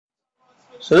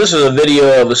So this is a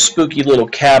video of a spooky little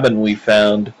cabin we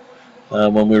found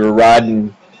when we were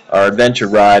riding our adventure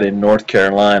ride in North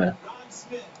Carolina.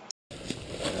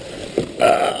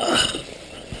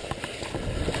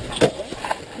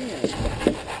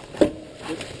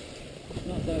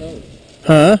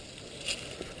 Huh?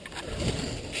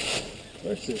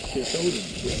 Where's this shit? Odin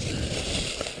shit.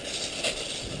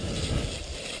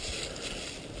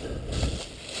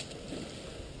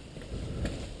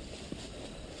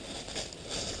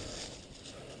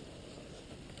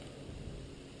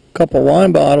 Couple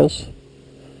wine bottles.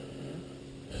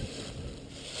 There's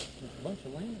a bunch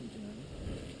of lambs in there.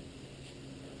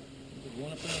 There's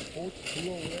one up on the porch, two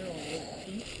over there on the little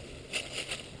seat.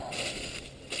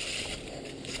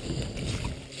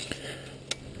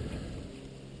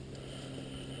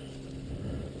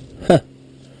 Huh.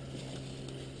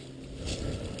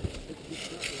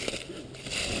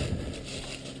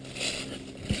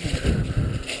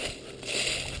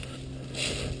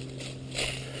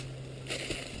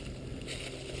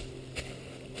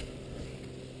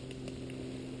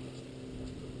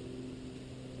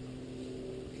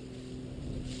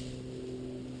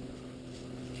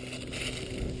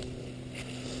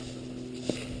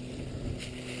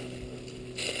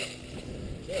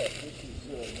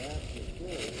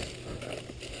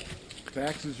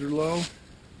 Taxes are low.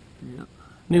 Yep.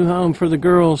 New home for the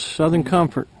girls, Southern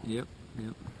Comfort. Yep,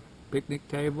 yep. Picnic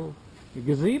table. The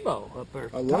gazebo up there.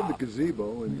 I love the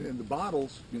gazebo and the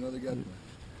bottles. You know, they got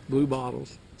blue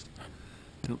bottles.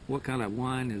 What kind of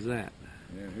wine is that?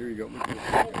 Yeah, here you go.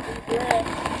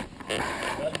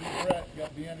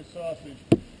 Got Vienna sausage.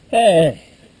 Hey!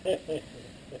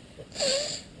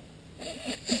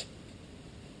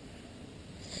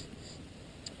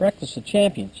 Breakfast of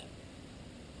Champions.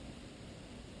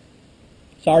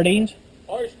 Sardines?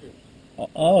 Oysters.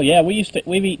 Oh yeah,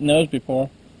 we've eaten those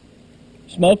before.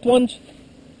 Smoked ones?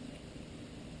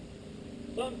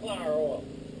 Sunflower oil.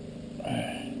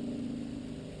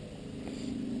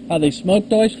 Are they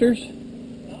smoked oysters?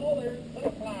 No, they're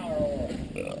sunflower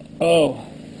oil. Oh.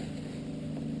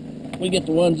 We get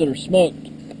the ones that are smoked.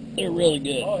 They're really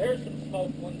good. Oh, here's some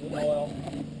smoked ones in oil.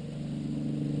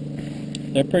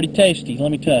 They're pretty tasty,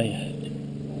 let me tell you. I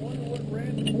wonder what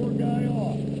ran the poor guy off.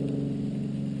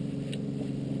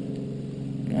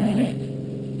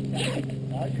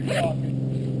 Now you're talking.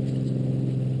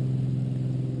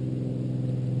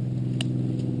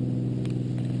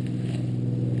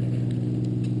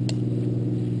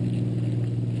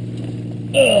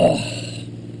 Ugh.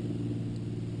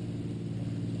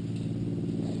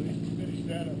 At least finish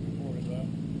that up before he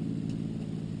left.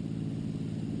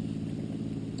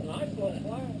 Nice little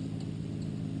glass.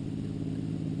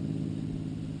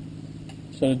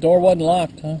 So the door wasn't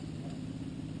locked, huh?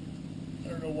 I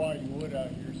don't know why you would out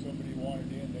here. Somebody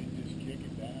wanted in, they'd just kick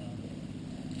it down.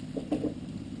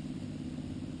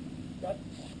 Got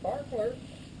sparklers.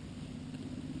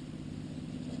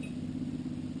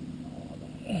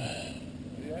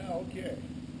 Yeah, okay.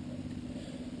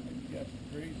 You got some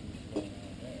craziness going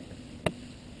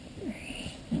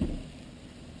on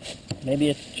there. Maybe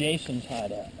it's Jason's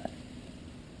hideout. Like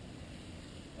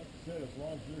I said, as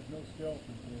long as there's no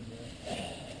skeletons in there.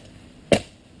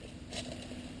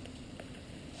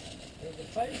 There's a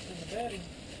face in the bedding.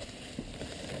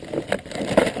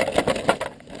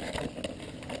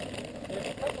 There's a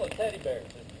couple of teddy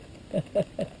bears in there.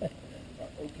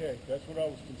 Okay, that's what I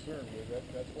was concerned with.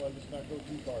 That's why let's not go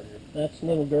too far here. That's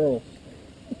little girls.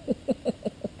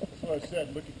 That's what I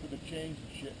said, looking for the chains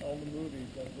and shit. All the movies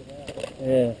that's what happened.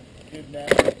 Yeah.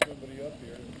 Kidnapping somebody up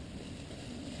here.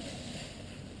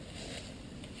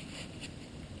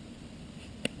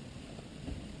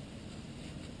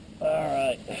 All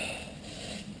right.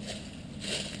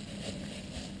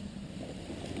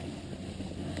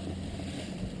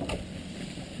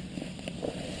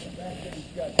 The fact that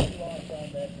he's got two locks on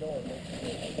that door makes it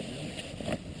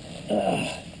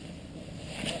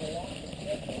not a lock.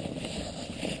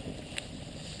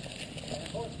 And of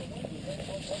course, the windows ain't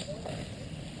no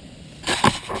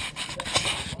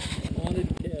haunted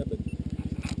cabin.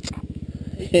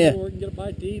 Yeah. We can get a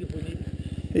bite to eat if we need.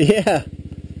 Yeah.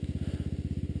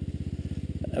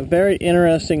 A very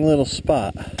interesting little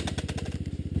spot.